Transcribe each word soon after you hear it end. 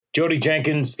Jody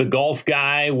Jenkins, the golf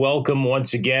guy. Welcome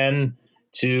once again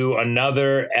to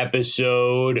another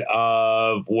episode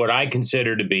of what I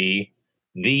consider to be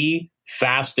the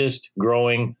fastest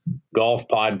growing golf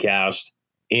podcast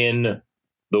in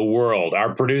the world.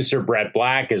 Our producer, Brett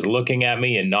Black, is looking at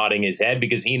me and nodding his head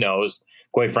because he knows,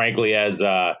 quite frankly, as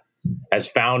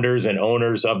founders and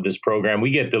owners of this program,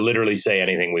 we get to literally say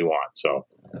anything we want. So,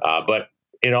 but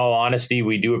in all honesty,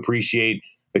 we do appreciate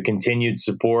the continued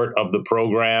support of the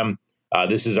program.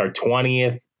 This is our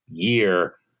 20th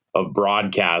year of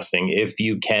broadcasting, if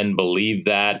you can believe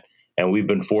that. And we've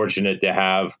been fortunate to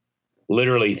have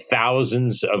literally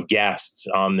thousands of guests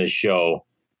on this show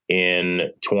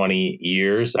in 20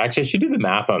 years. Actually, I should do the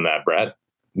math on that, Brett.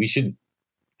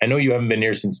 I know you haven't been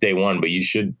here since day one, but you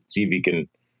should see if you can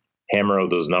hammer out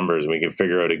those numbers and we can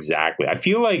figure out exactly. I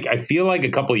feel like a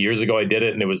couple of years ago I did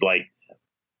it and it was like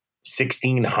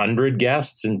 1,600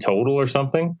 guests in total or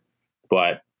something,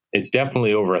 but it's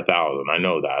definitely over 1,000. I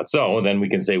know that. So then we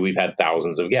can say we've had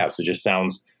thousands of guests. It just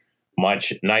sounds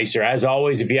much nicer. As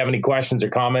always, if you have any questions or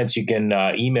comments, you can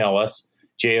email us,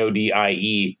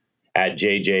 JODIE at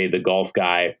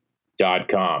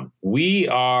jjthegolfguy.com. We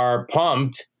are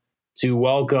pumped to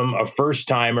welcome a first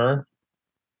timer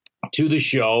to the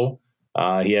show.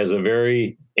 He has a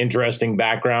very interesting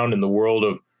background in the world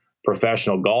of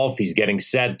professional golf. He's getting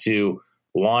set to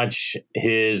launch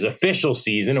his official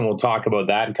season, and we'll talk about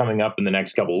that coming up in the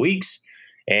next couple of weeks.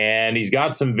 And he's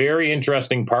got some very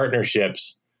interesting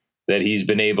partnerships that he's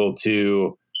been able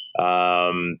to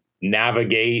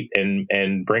navigate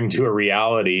and bring to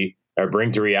reality.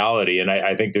 And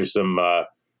I think there's some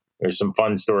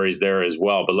fun stories there as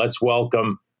well. But let's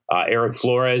welcome Eric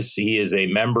Flores. He is a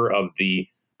member of the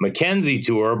Mackenzie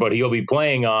Tour, but he'll be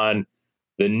playing on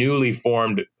the newly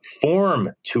formed Form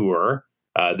Tour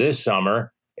this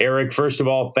summer. Eric, first of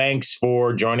all, thanks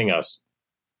for joining us.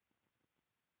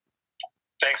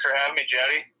 Thanks for having me,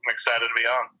 Jody. I'm excited to be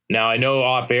on. Now, I know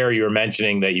off air you were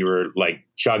mentioning that you were like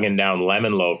chugging down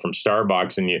lemon loaf from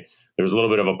Starbucks, and there was a little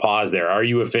bit of a pause there. Are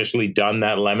you officially done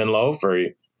that lemon loaf, or?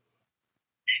 Yeah,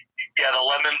 the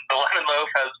lemon loaf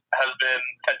has been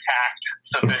attacked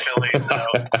sufficiently. So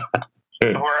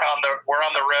we're on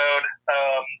the road.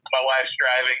 My wife's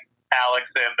driving, Alex,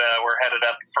 and we're headed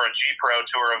up for a G Pro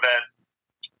Tour event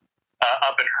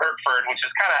up in Hertford, which is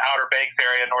kind of Outer Banks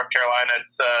area, North Carolina.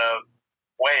 It's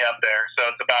way up there, so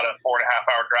it's about a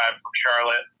 4.5-hour drive from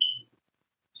Charlotte.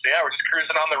 So yeah, we're just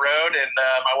cruising on the road, and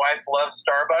my wife loves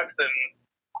Starbucks, and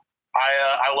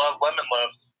I love lemon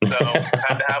loaves, so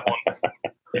had to have one.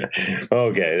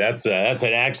 Okay, that's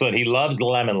an excellent. He loves the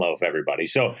lemon loaf, everybody.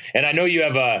 So, and I know you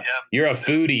have you're a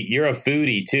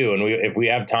foodie too, and if we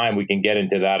have time, we can get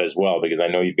into that as well because I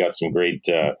know you've got some great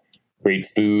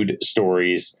food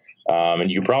stories, and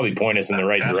you can probably point us in the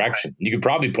right direction. You could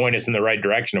probably point us in the right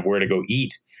direction of where to go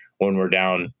eat when we're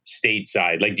down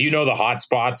stateside. Like, do you know the hot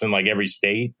spots in like every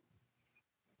state?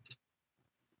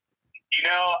 You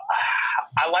know,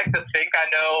 I like to think I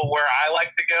know where I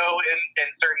like to go in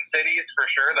certain cities for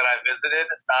sure that I've visited,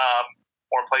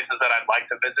 or places that I'd like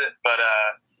to visit. But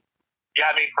yeah,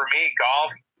 I mean, for me,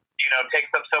 golf, takes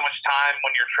up so much time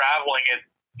when you're traveling.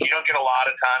 You don't get a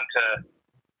lot of time to,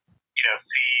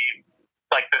 see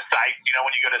like the sights.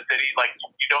 When you go to cities, like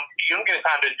you don't get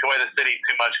time to enjoy the city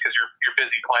too much because you're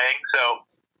busy playing. So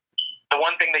the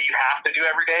one thing that you have to do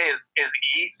every day is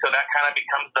eat. So that kind of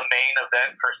becomes the main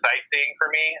event for sightseeing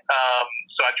for me.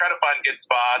 So I try to find good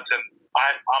spots, and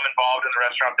I'm involved in the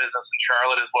restaurant business in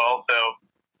Charlotte as well. So,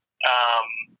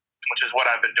 which is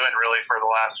what I've been doing really for the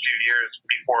last few years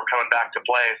before coming back to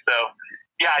play. So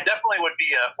yeah, I definitely would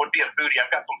be a foodie.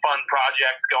 I've got some fun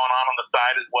projects going on the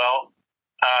side as well.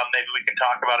 Maybe we can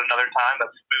talk about another time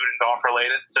that's food and golf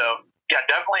related. So yeah,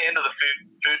 definitely into the food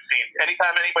scene.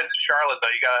 Anytime anybody's in Charlotte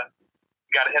though, you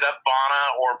got to hit up Vana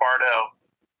or Bardot.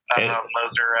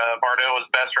 Those are Bardot was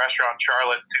best restaurant in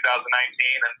Charlotte in 2019,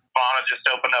 and Vana just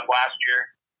opened up last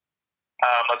year.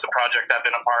 That's a project I've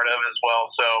been a part of as well.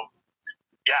 So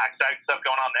yeah, exciting stuff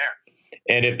going on there.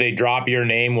 And if they drop your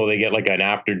name, will they get like an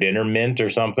after dinner mint or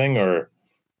something, or?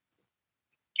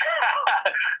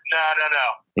 No.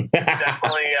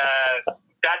 Definitely.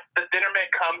 The dinner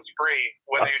mint comes free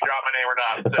whether you drop my name or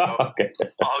not. So okay.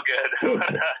 All good.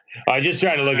 I was just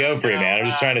trying to look out for you, man. I'm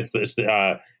just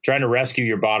trying to rescue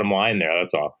your bottom line there.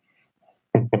 That's all.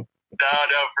 No,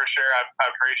 for sure. I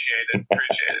appreciate it.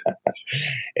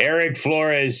 Eric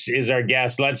Flores is our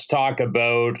guest. Let's talk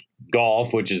about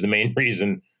golf, which is the main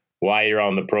reason why you're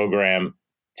on the program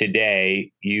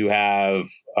today. You have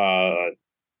a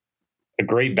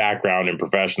great background in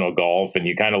professional golf, and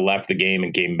you kind of left the game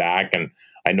and came back, and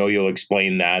I know you'll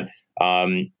explain that.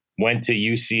 went to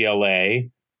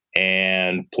UCLA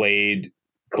and played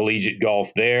collegiate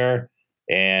golf there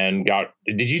and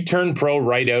did you turn pro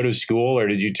right out of school, or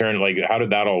did you turn, like, how did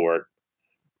that all work?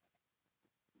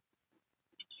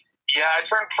 Yeah, I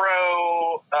turned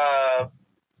pro,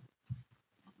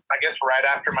 I guess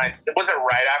it wasn't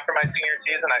right after my senior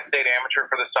season. I stayed amateur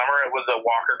for the summer. It was a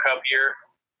Walker Cup year.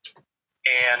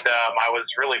 And I was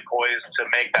really poised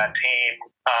to make that team.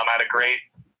 I had a great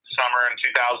summer in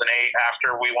 2008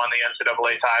 after we won the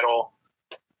NCAA title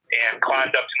and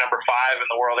climbed up to number 5 in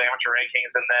the world amateur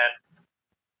rankings. And then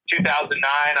 2009,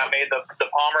 I made the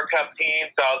Palmer Cup team.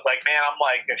 So I was like, man, I'm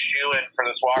like a shoo-in for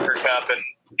this Walker Cup, and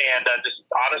just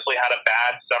honestly had a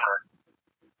bad summer.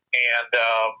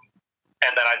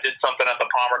 And then I did something at the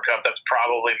Palmer Cup that's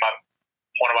probably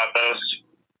one of my most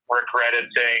regretted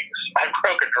things. I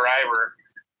broke a driver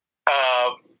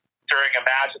during a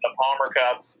match in the Palmer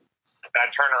Cup. I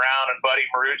turned around, and Buddy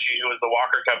Marucci, who was the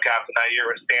Walker Cup captain that year,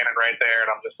 was standing right there,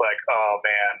 and I'm just like, oh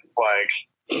man, like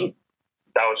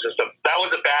that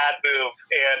was a bad move.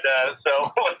 And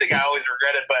so one thing I always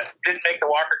regretted, but didn't make the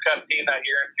Walker Cup team that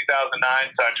year in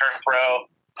 2009. So I turned pro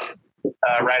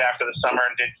right after the summer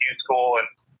and did Q school, and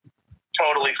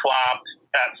totally flopped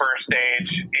at first stage.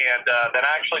 And then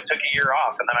I actually took a year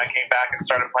off, and then I came back and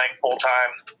started playing full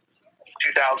time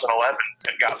 2011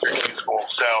 and got through Q school.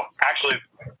 So actually,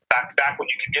 back when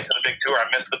you could get to the big tour,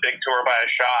 I missed the big tour by a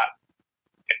shot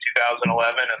in 2011,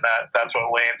 and that's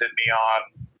what landed me on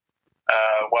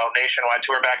Nationwide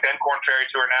Tour back then, Korn Ferry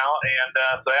Tour now, and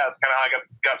so yeah, that's kind of how I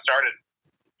got started.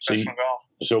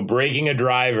 So breaking a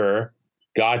driver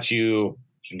got you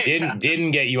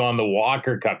didn't get you on the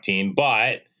Walker Cup team,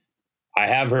 but I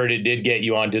have heard it did get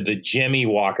you onto the Jimmy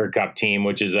Walker Cup team,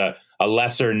 which is a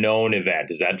lesser known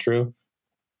event. Is that true?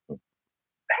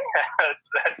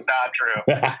 That's not true.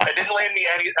 It didn't land me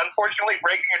any. Unfortunately,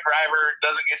 breaking a driver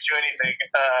doesn't get you anything.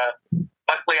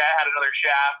 Luckily, I had another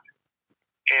shaft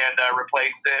and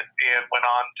replaced it, and went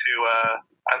on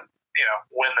to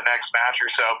win the next match or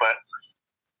so. But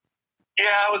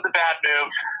yeah, it was a bad move.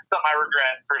 Something I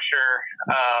regret for sure.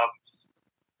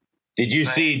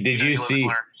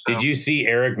 Did you see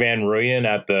Erik van Rooyen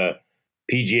at the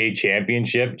PGA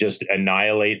Championship just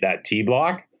annihilate that tee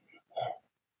block?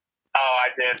 Oh,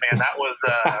 I did, man. That was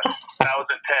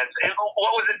intense. And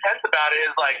what was intense about it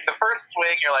is, like, the first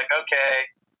swing, you're like,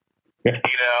 okay,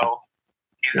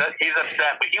 he's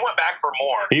upset, but he went back for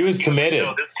more. He was committed. He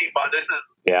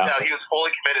was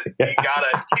fully committed. You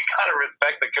gotta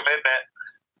respect the commitment.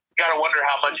 You gotta wonder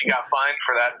how much he got fined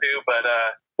for that too. But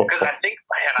because I think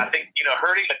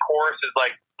hurting the course is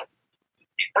like,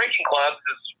 breaking clubs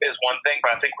is one thing,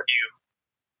 but I think when you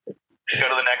go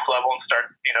to the next level and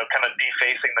start, kind of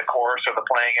defacing the course or the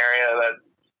playing area,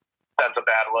 that's a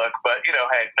bad look. But, hey,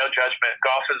 no judgment.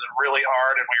 Golf is really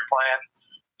hard, and when you're playing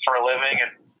for a living,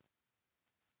 and,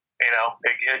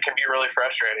 it can be really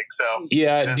frustrating. So,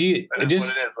 yeah,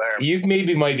 you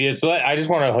maybe might be. So I just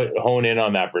want to hone in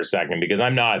on that for a second, because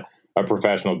I'm not a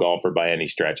professional golfer by any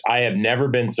stretch. I have never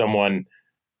been someone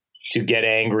to get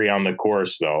angry on the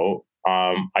course, though.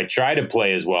 I try to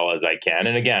play as well as I can.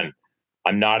 And again,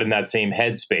 I'm not in that same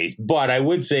headspace, but I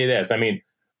would say this. I mean,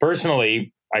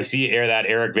 personally, I see that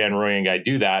Erik van Rooyen guy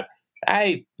do that.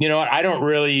 It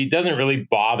doesn't really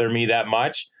bother me that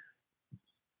much.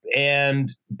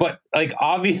 But like,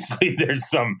 obviously there's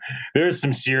some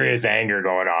serious anger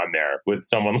going on there with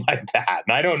someone like that.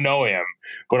 And I don't know him,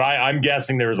 but I'm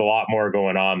guessing there's a lot more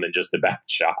going on than just a bad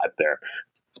shot there.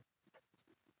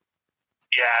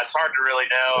 Yeah, it's hard to really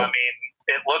know. I mean,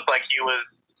 it looked like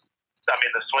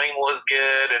the swing was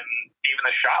good, and even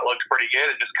the shot looked pretty good.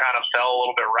 It just kind of fell a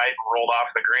little bit right and rolled off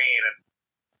the green. And,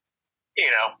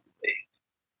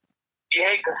 you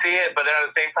hate to see it, but then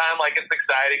at the same time, like, it's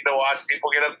exciting to watch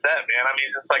people get upset, man. I mean,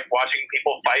 it's like watching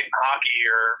people fight in hockey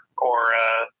or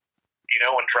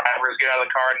when drivers get out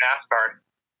of the car in NASCAR and,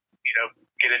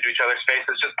 get into each other's face.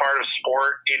 It's just part of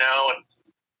sport, and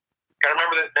gotta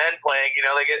remember that men playing,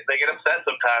 they get upset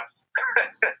sometimes.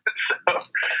 So,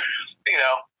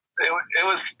 it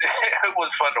was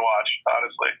fun to watch,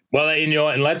 honestly. Well,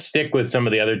 and let's stick with some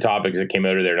of the other topics that came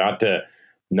out of there,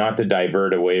 not to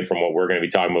divert away from what we're going to be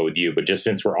talking about with you, but just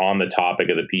since we're on the topic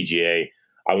of the PGA,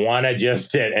 I want to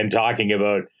just and talking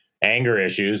about anger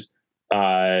issues.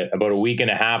 About a week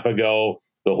and a half ago,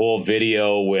 the whole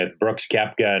video with Brooks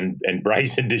Koepka and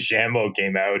Bryson DeChambeau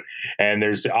came out, and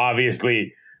there's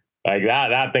obviously, like,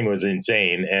 that thing was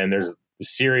insane, and there's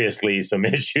seriously some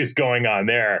issues going on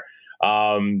there.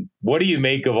 What do you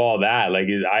make of all that? Like,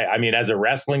 I mean, as a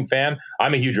wrestling fan,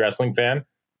 I'm a huge wrestling fan,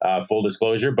 full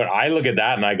disclosure, but I look at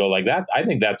that and I go like that. I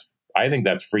think that's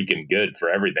freaking good for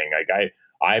everything. Like,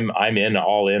 I'm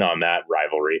all in on that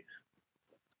rivalry.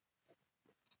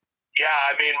 Yeah,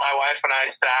 I mean, my wife and I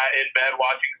sat in bed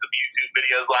watching some YouTube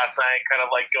videos last night, kind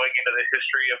of like going into the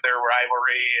history of their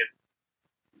rivalry, and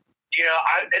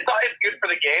it's good for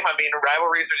the game. I mean,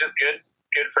 rivalries are just good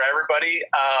for everybody.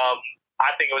 I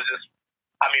think it was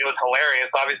hilarious.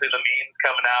 Obviously, the memes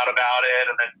coming out about it,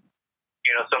 and then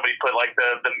somebody put like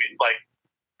the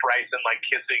Bryson like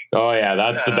kissing. Oh yeah,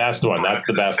 that's the best one. That's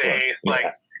the best face, one.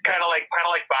 Like kind of like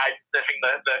Biden sniffing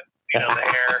the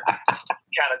hair,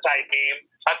 kind of tight meme.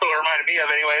 That's what it reminded me of,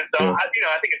 anyway. So I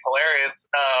think it's hilarious.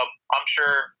 I'm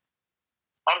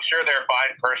sure they're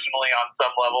fine personally on some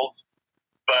levels,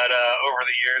 but over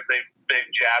the years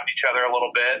they've jabbed each other a little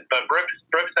bit. But Brooks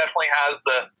definitely has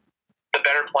the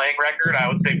better playing record. I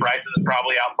would say Bryson has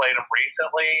probably outplayed him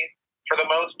recently for the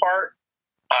most part.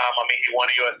 I mean, he won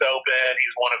a U.S. Open.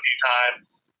 He's won a few times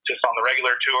just on the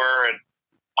regular tour, and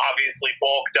obviously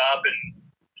bulked up and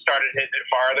started hitting it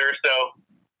farther. So,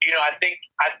 I think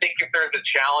if there's a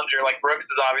challenger, like Brooks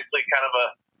is obviously kind of a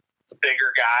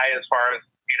bigger guy as far as,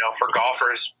 for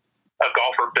golfers, a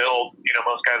golfer build.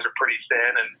 Most guys are pretty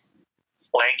thin and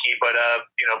lanky, but,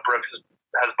 Brooks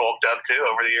has bulked up too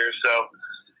over the years. So,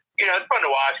 it's fun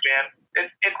to watch, man.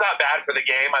 It's not bad for the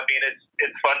game. I mean,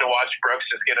 it's fun to watch Brooks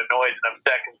just get annoyed and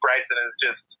upset because Bryson is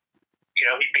just,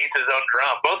 he beats his own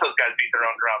drum. Both those guys beat their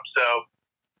own drum. So,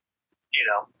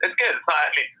 it's good. It's not,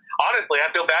 I mean, honestly, I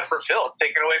feel bad for Phil. It's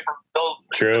taken away from Phil's.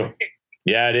 True.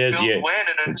 Yeah, it is. Phil's win,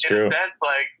 and in a sense,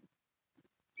 like,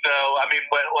 so, I mean,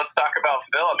 let's talk about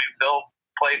Phil. I mean, Phil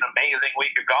played an amazing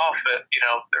week of golf.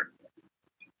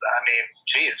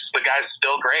 Geez, the guy's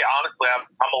still great. Honestly, I'm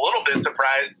a little bit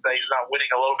surprised that he's not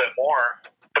winning a little bit more,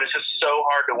 but it's just so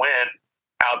hard to win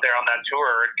out there on that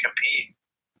tour and compete.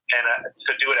 And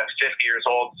to do it at 50 years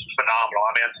old is phenomenal.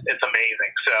 I mean, it's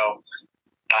amazing. So,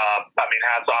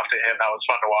 hats off to him. That was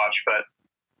fun to watch.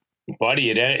 But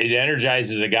buddy, it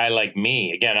energizes a guy like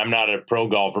me. Again, I'm not a pro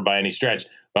golfer by any stretch,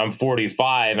 but I'm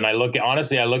 45, and I look at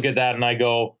that and I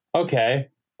go, okay,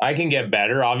 I can get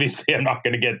better. Obviously, I'm not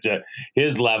going to get to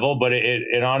his level, but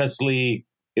it honestly,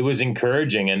 it was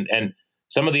encouraging. And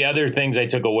some of the other things I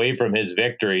took away from his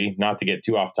victory, not to get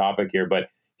too off topic here, but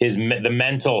the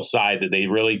mental side that they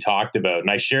really talked about.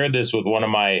 And I shared this with one of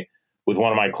my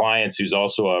clients who's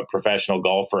also a professional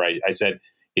golfer. I said,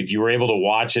 if you were able to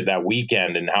watch it that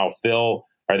weekend and how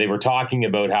they were talking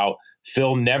about how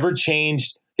Phil never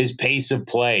changed his pace of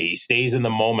play. He stays in the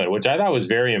moment, which I thought was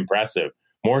very impressive,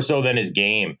 more so than his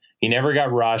game. He never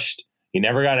got rushed. He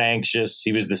never got anxious.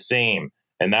 He was the same.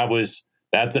 And I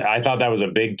thought that was a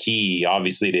big key,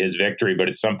 obviously, to his victory, but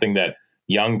it's something that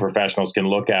young professionals can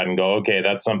look at and go, okay,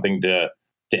 that's something to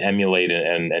emulate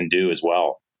and do as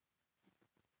well.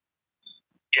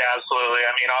 Yeah, absolutely.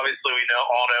 I mean, obviously, we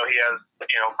all know he has,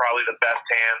 probably the best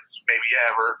hands maybe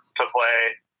ever to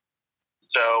play.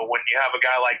 So when you have a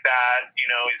guy like that,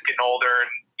 he's getting older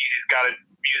and he's got to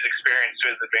use experience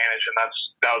to his advantage, and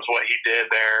that was what he did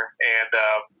there, and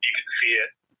you can see it.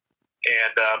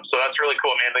 And so that's really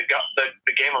cool, man.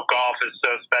 The game of golf is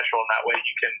so special in that way.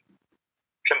 You can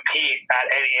compete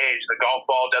at any age. The golf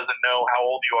ball doesn't know how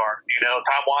old you are.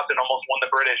 Tom Watson almost won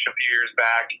the British a few years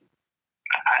back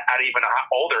at even an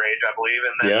older age, I believe.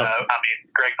 And then,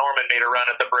 Greg Norman made a run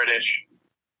at the British,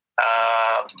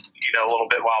 a little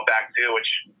bit while back too, which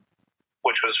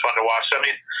was fun to watch. So, I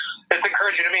mean, it's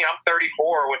encouraging to me. I'm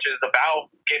 34, which is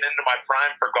about getting into my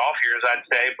prime for golf years, I'd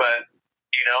say. But,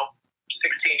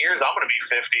 16 years, I'm going to be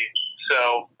 50.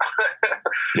 So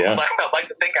yeah. I'd like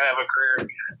to think I have a career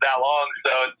that long.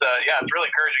 So it's really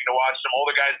encouraging to watch some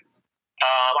older guys.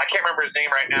 I can't remember his name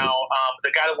right now.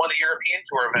 The guy that won the European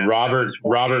Tour event.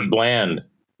 Robert Bland.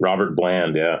 Robert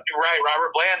Bland, yeah. Right,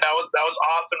 Robert Bland. That was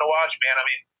awesome to watch, man. I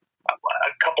mean,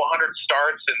 a couple hundred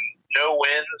starts and no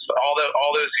wins all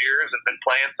those years, and been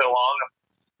playing so long.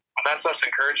 That's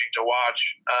encouraging to watch.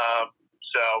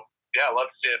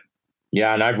 Let's see it.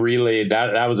 Yeah, and I've relayed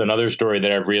that. That was another story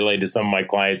that I've relayed to some of my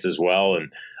clients as well.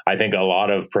 And I think a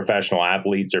lot of professional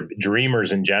athletes or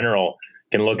dreamers in general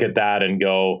can look at that and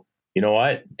go, you know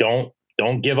what? Don't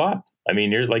give up. I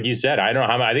mean, you're like you said. I don't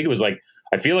know how. I think it was like,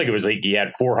 I feel like it was like he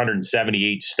had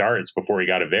 478 starts before he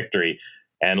got a victory,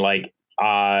 and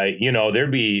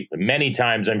there'd be many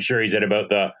times I'm sure he's at about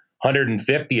the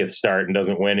 150th start and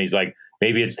doesn't win. He's like,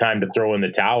 maybe it's time to throw in the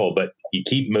towel, but you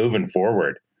keep moving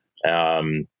forward.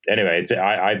 Anyway,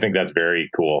 I think that's very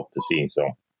cool to see. So,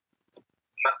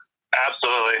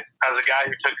 absolutely, as a guy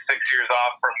who took 6 years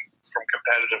off from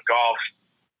competitive golf,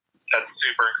 that's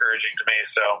super encouraging to me.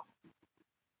 So,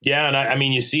 Yeah, and I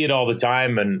mean, you see it all the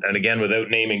time, and again, without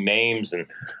naming names, and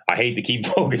I hate to keep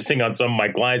focusing on some of my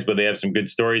clients, but they have some good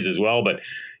stories as well. But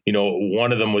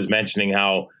one of them was mentioning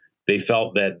how they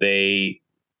felt that they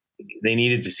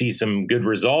needed to see some good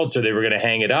results, or they were going to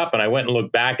hang it up. And I went and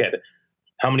looked back at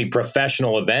how many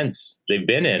professional events they've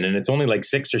been in, and it's only like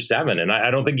 6 or 7. And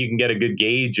I don't think you can get a good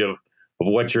gauge of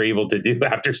what you're able to do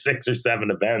after 6 or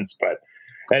 7 events. But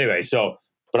anyway,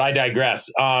 but I digress.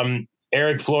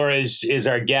 Eric Flores is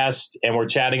our guest, and we're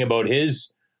chatting about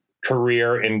his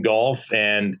career in golf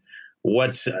and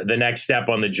what's the next step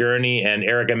on the journey. And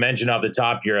Eric, I mentioned off the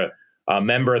top, you're a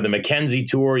member of the Mackenzie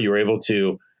Tour. You were able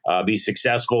to be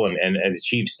successful and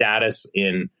achieve status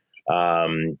in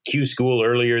Q School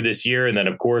earlier this year. And then,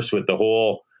 of course, with the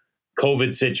whole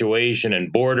COVID situation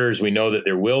and borders, we know that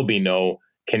there will be no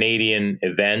Canadian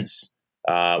events.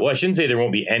 Well, I shouldn't say there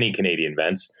won't be any Canadian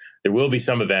events. There will be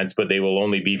some events, but they will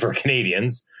only be for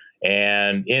Canadians.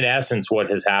 And in essence, what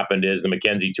has happened is the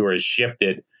Mackenzie Tour has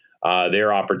shifted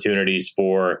their opportunities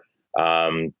for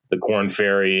the Korn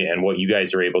Ferry and what you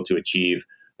guys are able to achieve.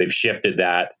 They've shifted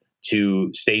that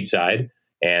to stateside,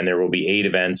 and there will be 8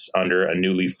 events under a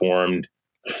newly formed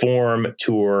Form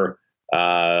Tour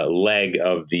leg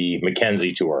of the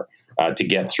Mackenzie Tour to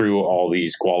get through all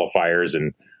these qualifiers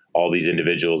and all these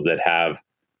individuals that have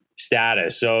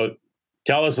status. So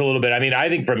tell us a little bit. I mean, I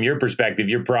think from your perspective,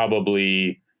 you're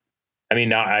probably,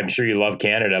 I'm sure you love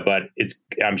Canada, but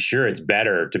I'm sure it's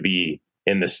better to be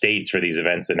in the States for these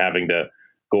events than having to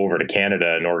go over to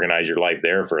Canada and organize your life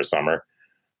there for a summer.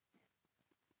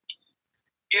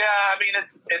 Yeah, I mean,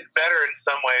 it's better in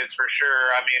some ways for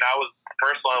sure. I mean, I was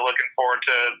personally looking forward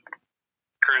to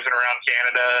cruising around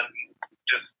Canada and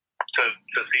just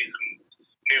to see some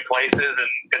new places,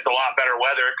 and it's a lot better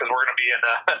weather because we're going to be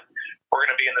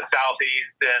in the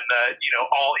southeast and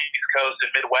all East Coast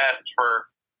and Midwest for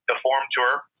the Form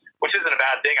Tour, which isn't a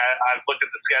bad thing. I've looked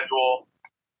at the schedule.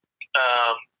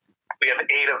 We have 8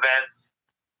 events,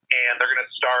 and they're going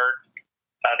to start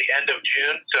the end of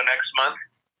June, so next month.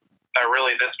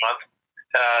 Really this month,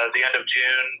 the end of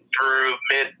June through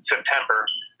mid-September.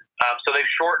 So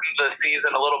they've shortened the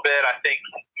season a little bit. I think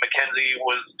Mackenzie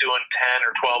was doing 10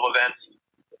 or 12 events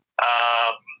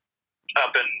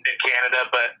up in Canada.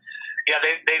 But, yeah,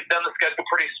 they've done the schedule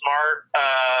pretty smart.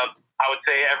 I would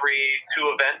say every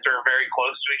 2 events are very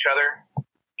close to each other.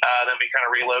 Then we kind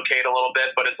of relocate a little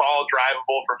bit. But it's all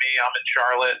drivable for me. I'm in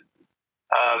Charlotte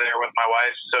there with my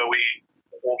wife. So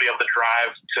we'll be able to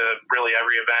drive to really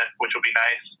every event, which will be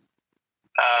nice.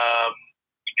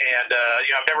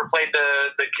 I've never played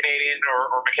the Canadian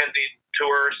or Mackenzie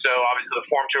Tour, so obviously the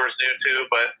Form Tour is new too,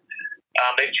 but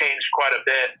they've changed quite a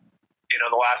bit,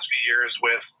 the last few years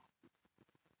with,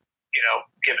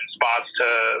 giving spots to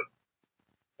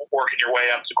working your way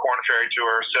up to Korn Ferry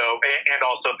Tour, so and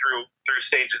also through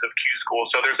stages of Q School.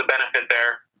 So there's a benefit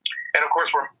there. And of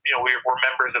course we're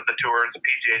members of the tour. It's a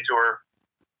PGA Tour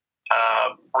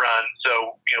run,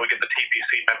 so we get the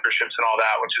TPC memberships and all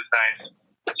that, which is nice.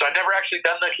 So I've never actually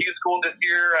done the Q School this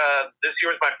year. This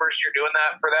year was my first year doing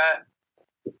that for that,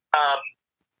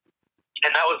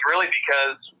 and that was really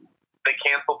because they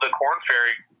canceled the Korn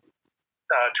Ferry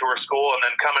Tour School, and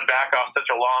then coming back off such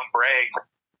a long break,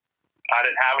 I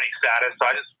didn't have any status, so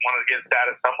I just wanted to get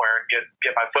status somewhere and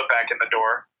get my foot back in the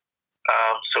door.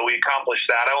 So we accomplished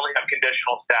that. I only have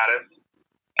conditional status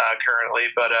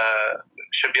currently, but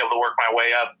should be able to work my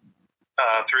way up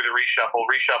through the reshuffle.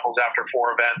 Reshuffles after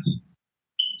 4 events.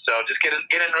 So just get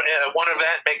in one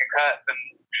event, make a cut, and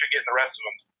should get in the rest of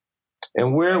them.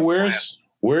 And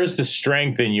where's the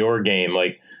strength in your game?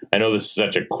 Like, I know this is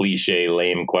such a cliche,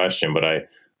 lame question, but I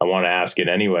want to ask it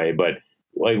anyway. But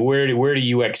like, where do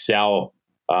you excel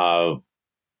from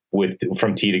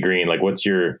tee to green? Like, what's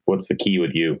the key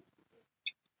with you?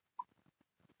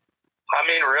 I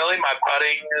mean, really, my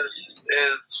putting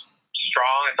is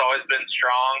strong. It's always been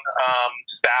strong.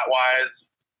 Stat-wise,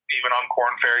 even on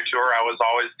Korn Ferry Tour, I was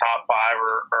always top 5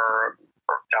 or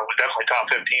I was definitely top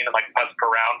 15 in like putts per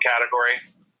round category.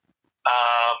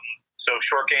 So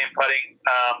short game putting.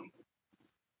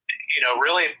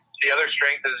 Really the other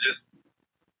strength is just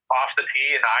off the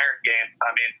tee and iron game.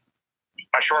 I mean,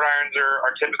 my short irons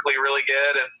are typically really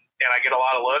good, and I get a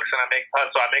lot of looks, and I make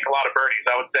putts, so I make a lot of birdies.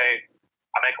 I would say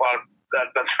I make a lot of.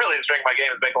 That's really the strength of my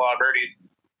game, is make a lot of birdies.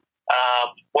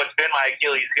 What's been my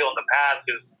Achilles heel in the past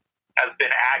has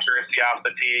been accuracy off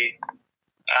the tee,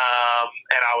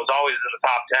 and I was always in the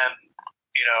top 10.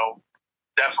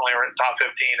 Definitely in the top 15,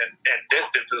 and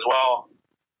distance as well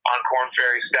on Korn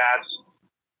Ferry stats.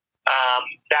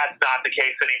 That's not the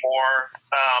case anymore.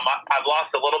 I've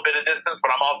lost a little bit of distance,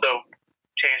 but I'm also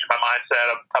changed my mindset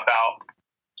about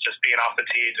just being off the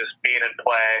tee, just being in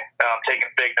play, taking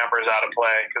big numbers out of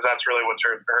play, because that's really what's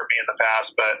hurt me in the past.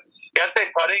 But yeah, I'd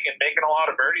say putting and making a lot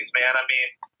of birdies, man. I mean,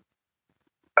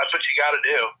 that's what you got to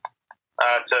do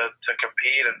to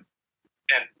compete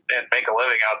and make a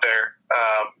living out there.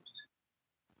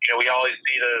 We always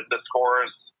see the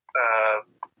scores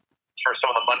for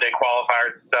some of the Monday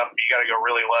qualifiers and stuff. You got to go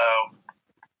really low.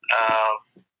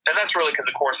 And that's really because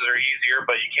the courses are easier,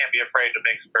 but you can't be afraid to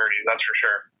make some birdies. That's for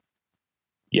sure.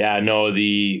 Yeah, no,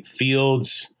 the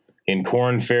fields in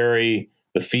Korn Ferry,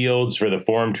 the fields for the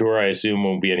Forum Tour, I assume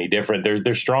won't be any different.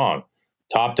 They're strong,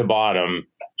 top to bottom.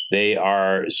 They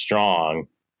are strong,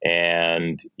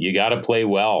 and you got to play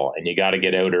well, and you got to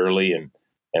get out early,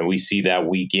 and we see that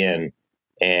week in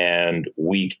and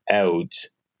week out.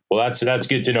 Well, that's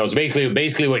good to know. So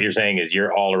basically, what you're saying is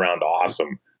you're all around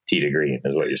awesome tee to green,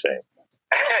 is what you're saying.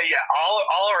 Yeah,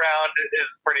 all around is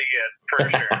pretty good for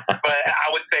sure. But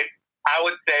I would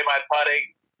say my putting,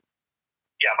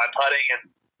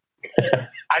 and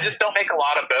I just don't make a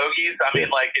lot of bogeys. I mean,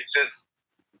 like, it's just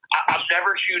I'm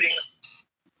never shooting.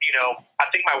 I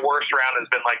think my worst round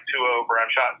has been like 2 over. I've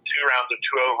shot 2 rounds of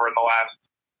 2 over in the last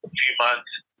few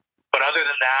months. But other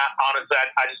than that, honestly,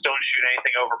 I just don't shoot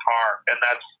anything over par, and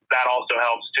that also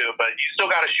helps too. But you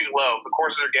still got to shoot low. If the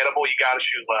courses are gettable, you got to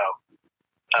shoot low.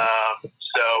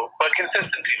 But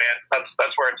consistency, man,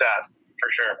 that's where it's at for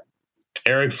sure.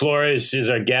 Eric Flores is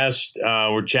our guest.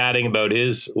 We're chatting about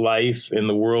his life in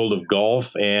the world of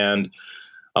golf, and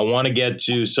I want to get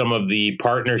to some of the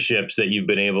partnerships that you've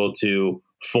been able to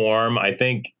form. I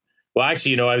think, well,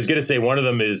 actually, I was going to say one of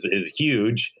them is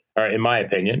huge, or in my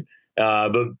opinion,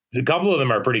 but a couple of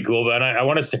them are pretty cool. But I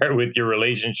want to start with your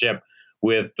relationship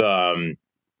with the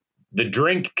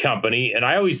drink company. And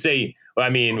I always say,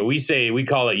 we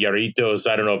call it Jarritos.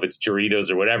 I don't know if it's Churritos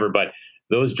or whatever, but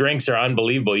those drinks are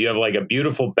unbelievable. You have like a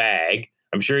beautiful bag.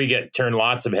 I'm sure you turn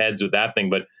lots of heads with that thing,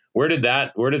 but where did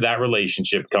that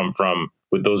relationship come from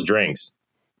with those drinks?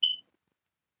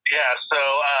 Yeah. So,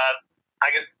 I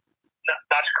guess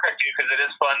not to correct you, because it is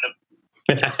fun to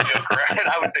joke around.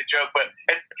 I would say joke, but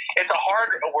it's a hard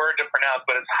word to pronounce,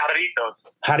 but it's Jarritos.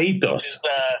 Jarritos.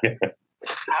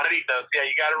 Jarritos. Yeah,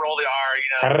 you got to roll the R.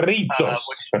 Jarritos.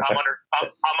 Which I'm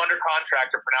under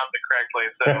contract to pronounce it correctly.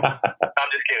 So I'm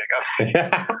just kidding.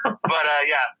 But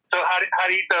yeah. So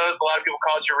Jarritos. A lot of people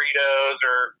call it Churritos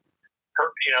or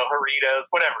Jarritos,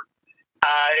 whatever.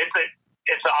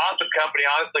 It's an awesome company,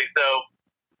 honestly. So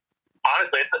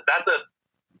honestly,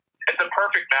 it's a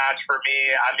perfect match for me.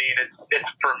 I mean,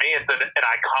 it's for me, it's an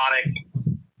iconic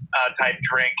type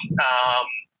drink.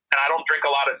 And I don't drink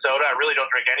a lot of soda. I really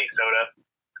don't drink any soda.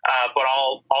 But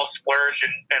I'll splurge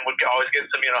and would always get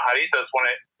some, Jarritos when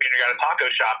you're at a taco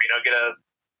shop, get a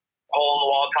hole in the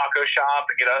wall taco shop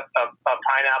and get a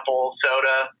pineapple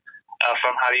soda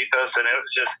from Jarritos. And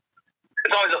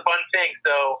it's always a fun thing.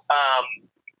 So,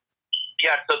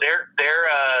 so they're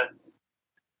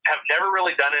have never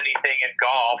really done anything in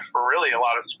golf or really a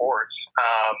lot of sports.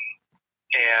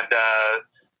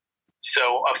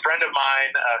 So a friend of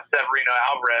mine, Severino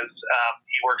Alvarez,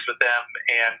 he works with them,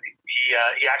 and he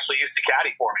actually used to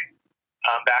caddy for me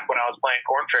back when I was playing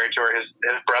Korn Ferry Tour. His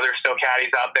brother still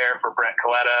caddies out there for Brent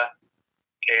Coletta,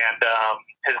 and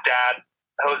his dad,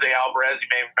 Jose Alvarez, you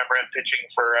may remember him pitching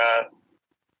for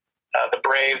the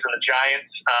Braves and the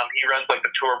Giants. He runs like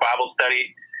the tour Bible study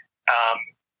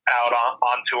out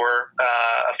on tour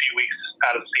a few weeks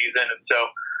out of the season, and so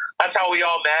that's how we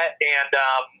all met.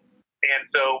 And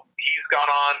so he's gone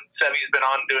on. Sevy's been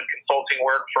on doing consulting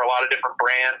work for a lot of different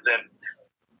brands, and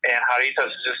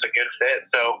Jarritos is just a good fit.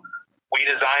 So we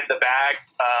designed the bag.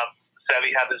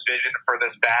 Sevy had this vision for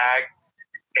this bag,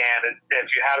 and if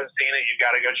you haven't seen it, you've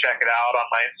got to go check it out on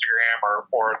my Instagram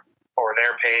or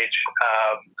their page,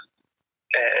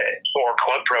 or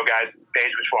Club Pro Guys page,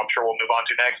 which I'm sure we'll move on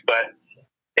to next. But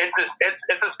it's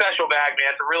a special bag,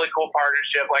 man. It's a really cool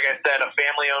partnership. Like I said, a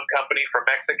family-owned company from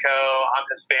Mexico. I'm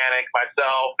Hispanic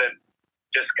myself, and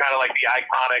just kind of like the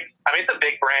iconic. I mean, it's a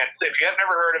big brand. If you have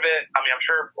never heard of it, I mean, I'm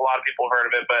sure a lot of people have heard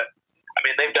of it, but I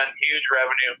mean, they've done huge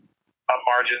revenue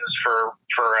margins for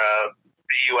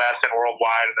the U.S. and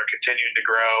worldwide, and they're continuing to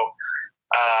grow.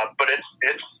 But it's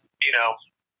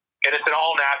and it's an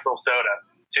all-natural soda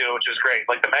too, which is great.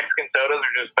 Like the Mexican sodas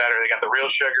are just better. They got the real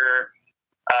sugar.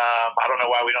 I don't know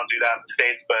why we don't do that in the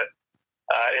States, but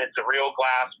it's a real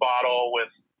glass bottle with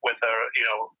a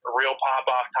real pop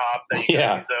off top that you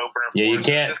can use open.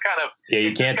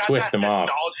 You can't twist them off.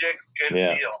 Nostalgic,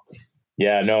 good feel.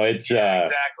 Yeah, no, it's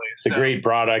exactly. It's a great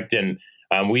product, and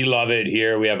we love it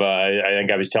here. We have I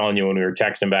think I was telling you when we were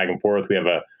texting back and forth, we have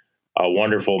a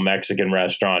wonderful Mexican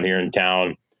restaurant here in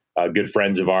town good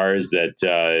friends of ours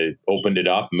that opened it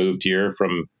up, moved here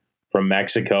from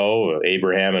Mexico,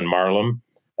 Abraham and Marlon,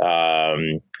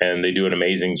 and they do an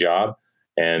amazing job.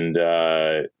 And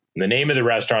the name of the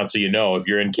restaurant, so if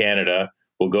you're in Canada,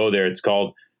 we'll go there. It's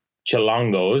called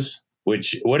Chilangos.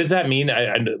 What does that mean?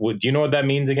 Do you know what that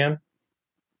means again?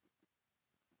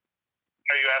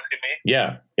 Are you asking me?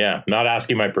 Yeah. Not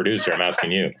asking my producer. I'm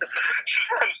asking you.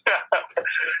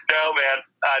 No, man.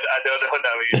 I don't know what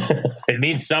that means. It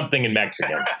means something in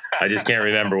Mexican. I just can't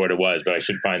remember what it was, but I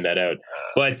should find that out.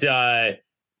 But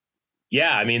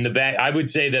yeah, I mean, the bag. I would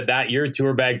say that your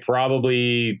tour bag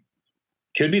probably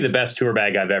could be the best tour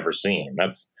bag I've ever seen.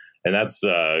 That's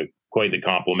quite the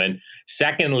compliment.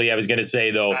 Secondly, I was going to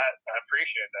say though, I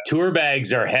appreciate that. Tour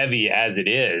bags are heavy as it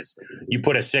is. You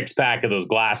put a 6-pack of those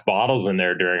glass bottles in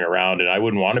there during a round, and I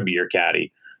wouldn't want to be your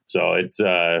caddy. So it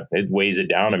weighs it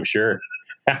down, I'm sure.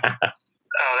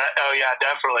 Oh yeah,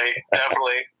 definitely.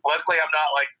 Luckily, I'm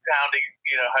not like pounding,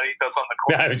 Jarritos on the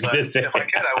course. I was going to say, if I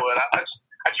could, I would.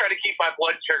 I try to keep my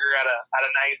blood sugar at a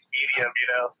nice medium.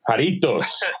 Jarritos.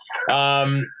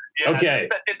 Yeah, okay,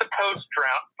 it's a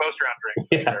post-round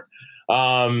drink. Yeah.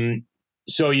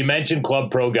 So you mentioned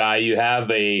Club Pro Guy. You have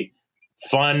a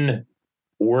fun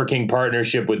working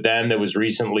partnership with them that was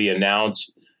recently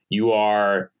announced. You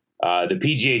are the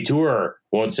PGA Tour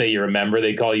won't say you're a member.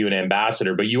 They call you an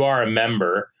ambassador, but you are a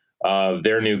member of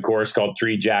their new course called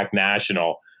 3 Jack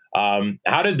National.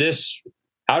 How did this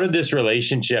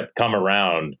relationship come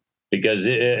around? Because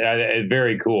it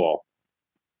very cool.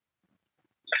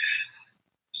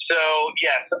 So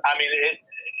yes, I mean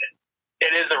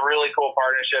it is a really cool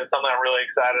partnership. Something I'm really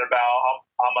excited about.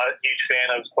 I'm a huge fan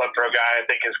of Club Pro Guy. I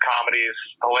think his comedy is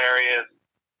hilarious.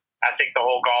 I think the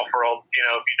whole golf world, if you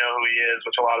know who he is,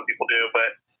 which a lot of people do,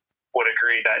 but would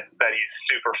agree that he's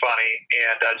super funny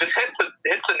and just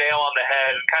hits the nail on the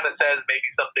head and kind of says maybe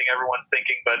something everyone's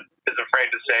thinking but is afraid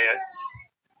to say it.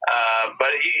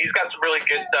 But he's got some really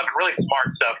good stuff, really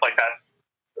smart stuff like that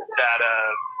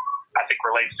I think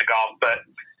relates to golf. But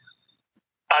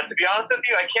to be honest with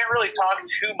you, I can't really talk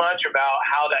too much about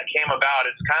how that came about.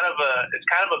 It's kind of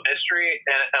a mystery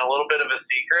and a little bit of a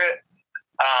secret.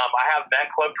 I have met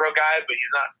Club Pro Guy, but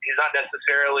he's not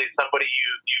necessarily somebody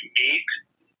you meet.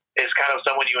 It's kind of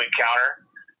someone you encounter.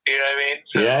 You know what I mean?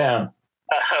 So, yeah.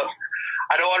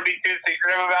 I don't want to be too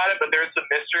secretive about it, but there's some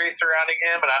mystery surrounding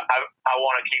him, and I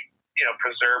want to keep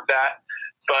preserve that.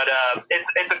 But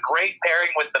it's a great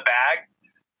pairing with the bag.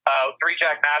 3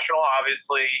 Jack National,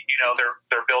 obviously,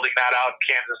 they're building that out in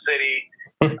Kansas City.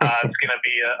 It's going to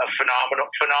be a phenomenal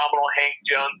Hank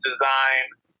Jones design.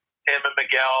 Him and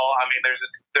Miguel. I mean, there's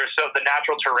the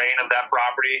natural terrain of that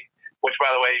property, which,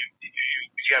 by the way, if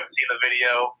you haven't seen the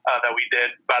video that we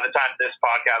did, by the time this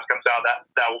podcast comes out,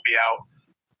 that will be out.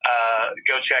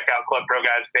 Go check out Club Pro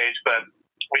Guy's page. But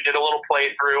we did a little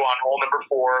playthrough on hole number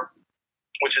 4,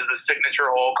 which is the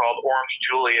signature hole called Orange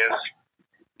Julius.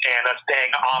 And that's paying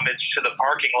homage to the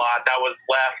parking lot that was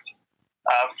left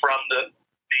from the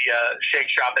shake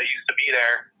shop that used to be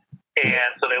there.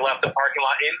 And so they left the parking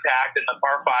lot intact in the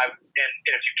par 5. And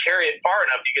if you carry it far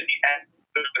enough, you get the end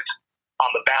boost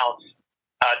on the bounce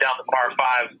down the par 5,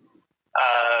 so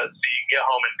you can get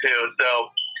home in 2.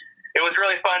 So it was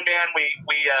really fun, man. We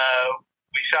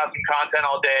shot some content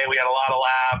all day. We had a lot of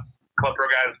laughs. Club Pro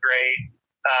Guy was great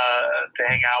to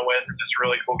hang out with. Just a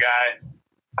really cool guy.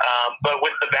 But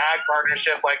with the bag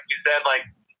partnership, like we said, like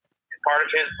part of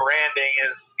his branding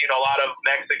is a lot of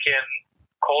Mexican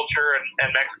culture and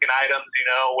Mexican items,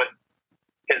 with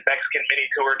his Mexican mini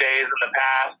tour days in the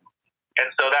past.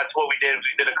 And so that's what we did.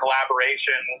 We did a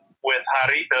collaboration with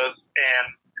Jarritos and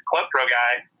Club Pro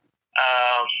Guy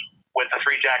with the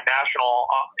 3 Jack National.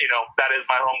 That is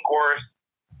my home course.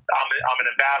 I'm an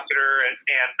ambassador,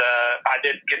 and I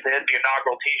did get to hit the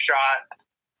inaugural tee shot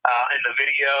in the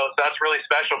video. So that's really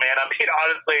special, man. I mean,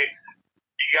 honestly,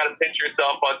 you got to pinch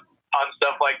yourself on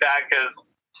stuff like that because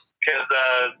it's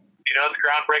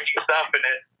groundbreaking stuff. And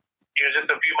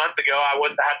just a few months ago, I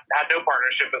had no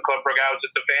partnership with Club Pro Guy. I was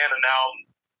just a fan, and now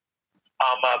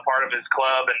I'm part of his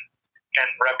club and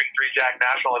repping 3 Jack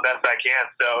National the best I can.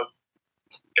 So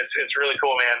it's really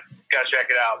cool, man. Gotta check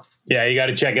it out. Yeah, you got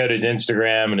to check out his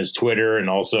Instagram and his Twitter, and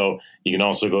also you can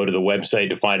also go to the website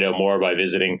to find out more by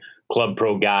visiting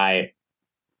clubproguy.com.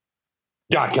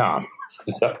 .com.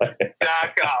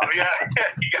 Yeah,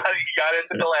 you got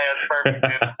into the land. Perfect,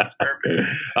 dude.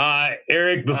 Perfect.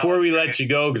 Eric, before we let you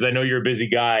go, because I know you're a busy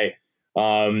guy,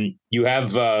 we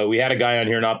had a guy on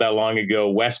here not that long ago,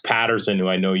 Wes Patterson, who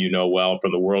I know you know well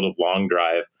from the world of long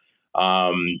drive.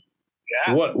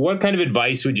 Yeah. What kind of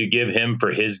advice would you give him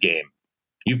for his game?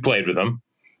 You've played with him.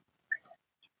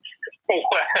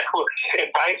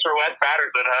 Advice for Wes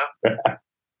Patterson, huh?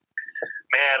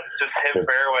 Man, just hit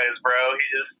fairways, bro. I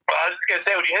was just gonna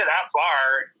say, when you hit that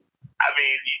far, I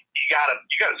mean, you gotta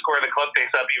score the club face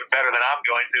up even better than I'm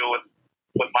going to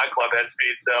with my club head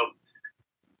speed. So,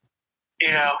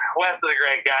 Wes is a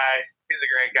great guy. He's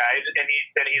a great guy, and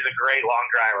he's a great long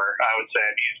driver. I would say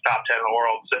he's top 10 in the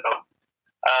world. So,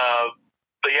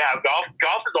 but yeah, golf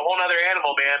is a whole other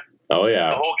animal, man. Oh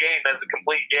yeah, the whole game as a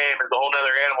complete game is a whole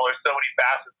other animal. There's so many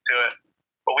facets to it.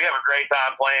 But we have a great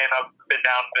time playing. I've been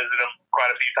down to visit him quite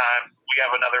a few times. We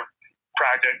have another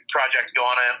project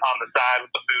going on the side with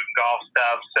the food and golf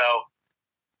stuff. So,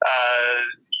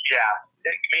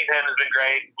 meeting him has been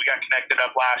great. We got connected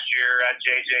up last year at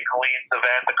JJ Colleen's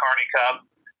event, the Carney Cup,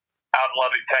 out in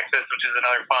Lubbock, Texas, which is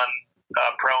another fun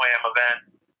pro-am event.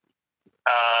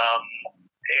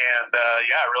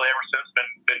 Really ever since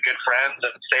been good friends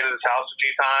and stayed at his house a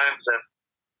few times, and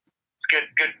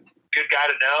good guy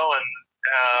to know, and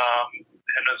him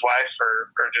and his wife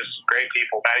are just great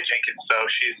people. Maddie Jenkins, so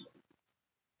she's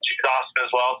awesome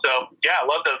as well. So yeah, I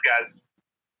love those guys.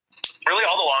 Really,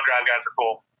 all the long drive guys are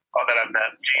cool that I've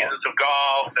met. Jesus of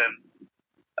golf and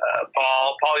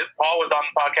Paul was on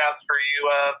the podcast for you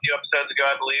a few episodes ago,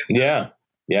 I believe.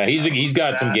 Yeah, he's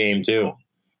got some game too.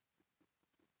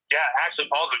 Yeah, actually,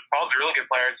 Paul's a really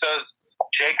good player. So is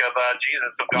Jacob,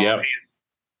 Jesus of golf. Yep.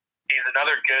 He's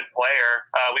another good player.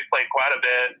 We've played quite a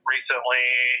bit recently.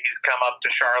 He's come up to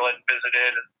Charlotte and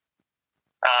visited.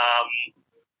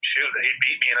 He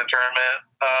beat me in a tournament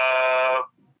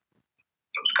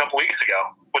it was a couple weeks ago,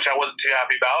 which I wasn't too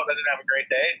happy about. I didn't have a great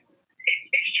day.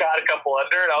 He shot a couple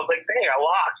under, and I was like, dang, I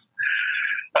lost.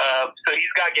 So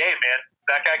he's got game, man.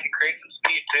 That guy can create some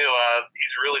speed, too.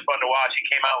 He's really fun to watch. He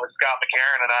came out with Scott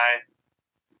McCarron and I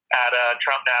at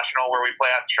Trump National, where we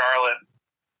play out in Charlotte,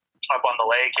 up on the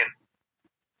lake, and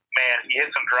man, he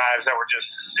hit some drives that were just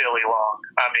silly long.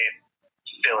 I mean,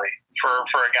 silly for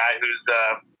a guy who's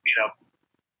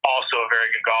also a very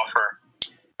good golfer.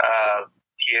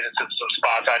 He hit some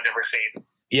spots I'd never seen.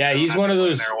 Yeah, he's one of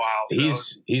those.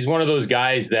 He's one of those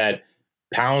guys that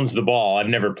pounds the ball. I've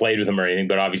never played with him or anything,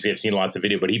 but obviously I've seen lots of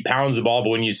video. But he pounds the ball.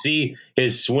 But when you see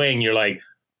his swing, you're like,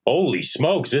 holy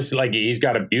smokes! This he's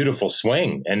got a beautiful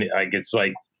swing, and it's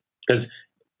like because.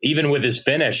 Even with his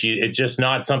finish, it's just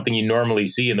not something you normally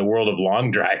see in the world of long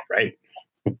drive, right?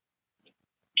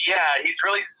 Yeah, he's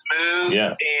really smooth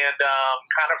and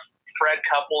kind of Fred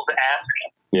Couples-esque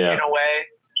in a way.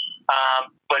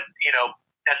 But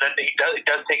and then he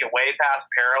does take it way past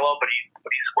parallel, but he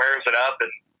squares it up, and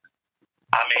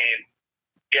I mean,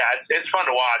 yeah, it's fun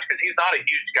to watch because he's not a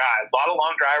huge guy. A lot of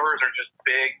long drivers are just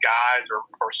big guys or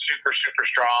super super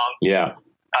strong. Yeah.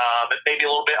 It may be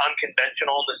a little bit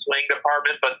unconventional in the swing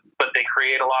department, but they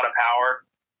create a lot of power.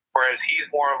 Whereas he's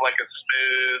more of like a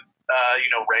smooth,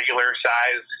 regular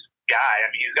size guy. I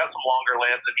mean, he's got some longer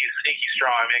limbs and he's sneaky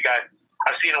strong. I mean,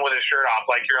 I've seen him with his shirt off.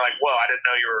 Like you're like, whoa, I didn't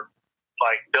know you were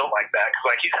like built like that. Because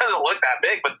like he doesn't look that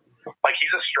big, but like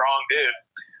he's a strong dude.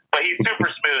 But he's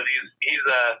super smooth. He's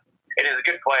a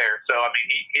good player. So I mean,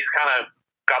 he's kind of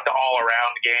got the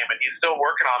all-around game, and he's still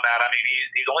working on that. I mean,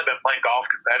 he's only been playing golf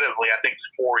competitively, I think,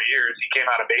 4 years. He came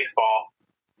out of baseball,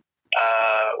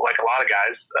 like a lot of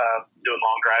guys, doing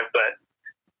long drives. But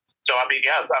so, I mean,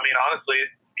 yes, I mean, honestly,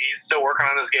 he's still working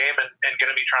on his game and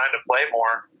going to be trying to play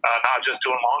more, not just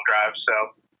doing long drives. So,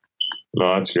 no,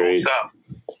 that's great.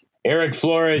 Eric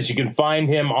Flores, you can find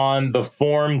him on the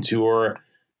Form Tour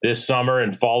this summer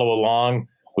and follow along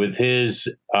with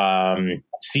his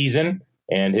season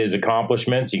and his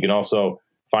accomplishments. You can also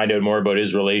find out more about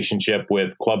his relationship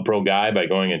with Club Pro Guy by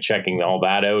going and checking all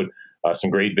that out.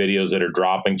 Some great videos that are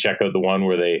dropping. Check out the one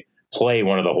where they play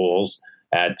one of the holes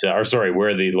where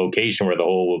the location where the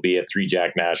hole will be at Three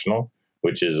Jack National,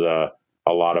 which is a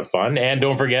lot of fun. And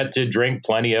don't forget to drink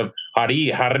plenty of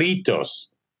Jarritos.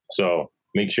 So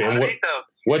make sure.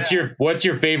 What's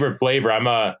your favorite flavor?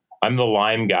 I'm the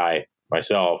lime guy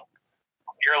myself.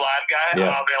 You're a lime guy?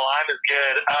 Yeah. Oh, man, lime is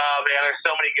good. Man, there's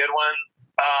so many good ones.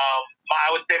 I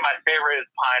would say my favorite is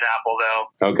pineapple, though.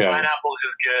 Okay. Pineapple is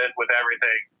just good with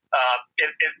everything.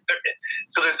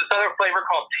 So there's this other flavor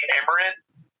called tamarind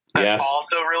that's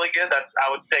also really good. That's, I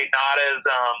would say, not as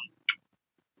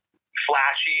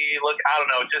flashy. Look, I don't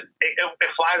know. Just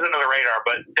it flies under the radar,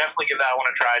 but definitely give that one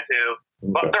a try, too. Okay.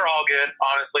 But they're all good.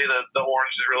 Honestly, the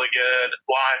orange is really good.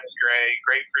 Lime is great.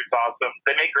 Grapefruit's awesome.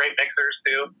 They make great mixers,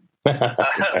 too.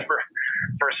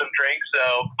 For some drinks.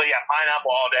 So, but yeah,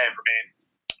 pineapple all day for me.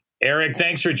 Eric,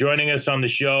 thanks for joining us on the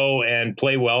show, and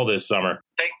play well this summer.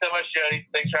 Thanks so much, Jody.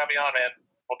 Thanks for having me on, man.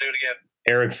 We'll do it again.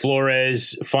 Eric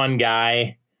Flores, fun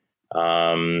guy.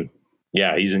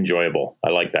 Yeah, he's enjoyable. I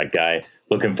like that guy.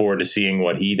 Looking forward to seeing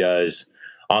what he does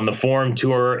on the Forum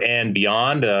Tour and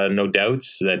beyond. No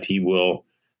doubts that he will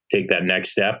take that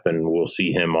next step, and we'll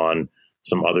see him on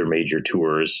some other major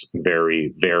tours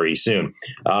very, very soon.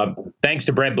 Thanks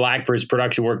to Brett Black for his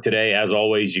production work today. As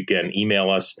always, you can email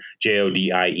us,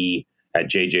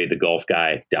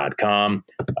 jodie@jjthegolfguy.com.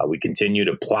 We continue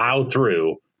to plow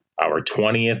through our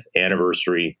 20th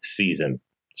anniversary season.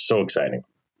 So exciting.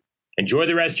 Enjoy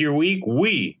the rest of your week.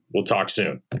 We will talk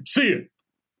soon. See you.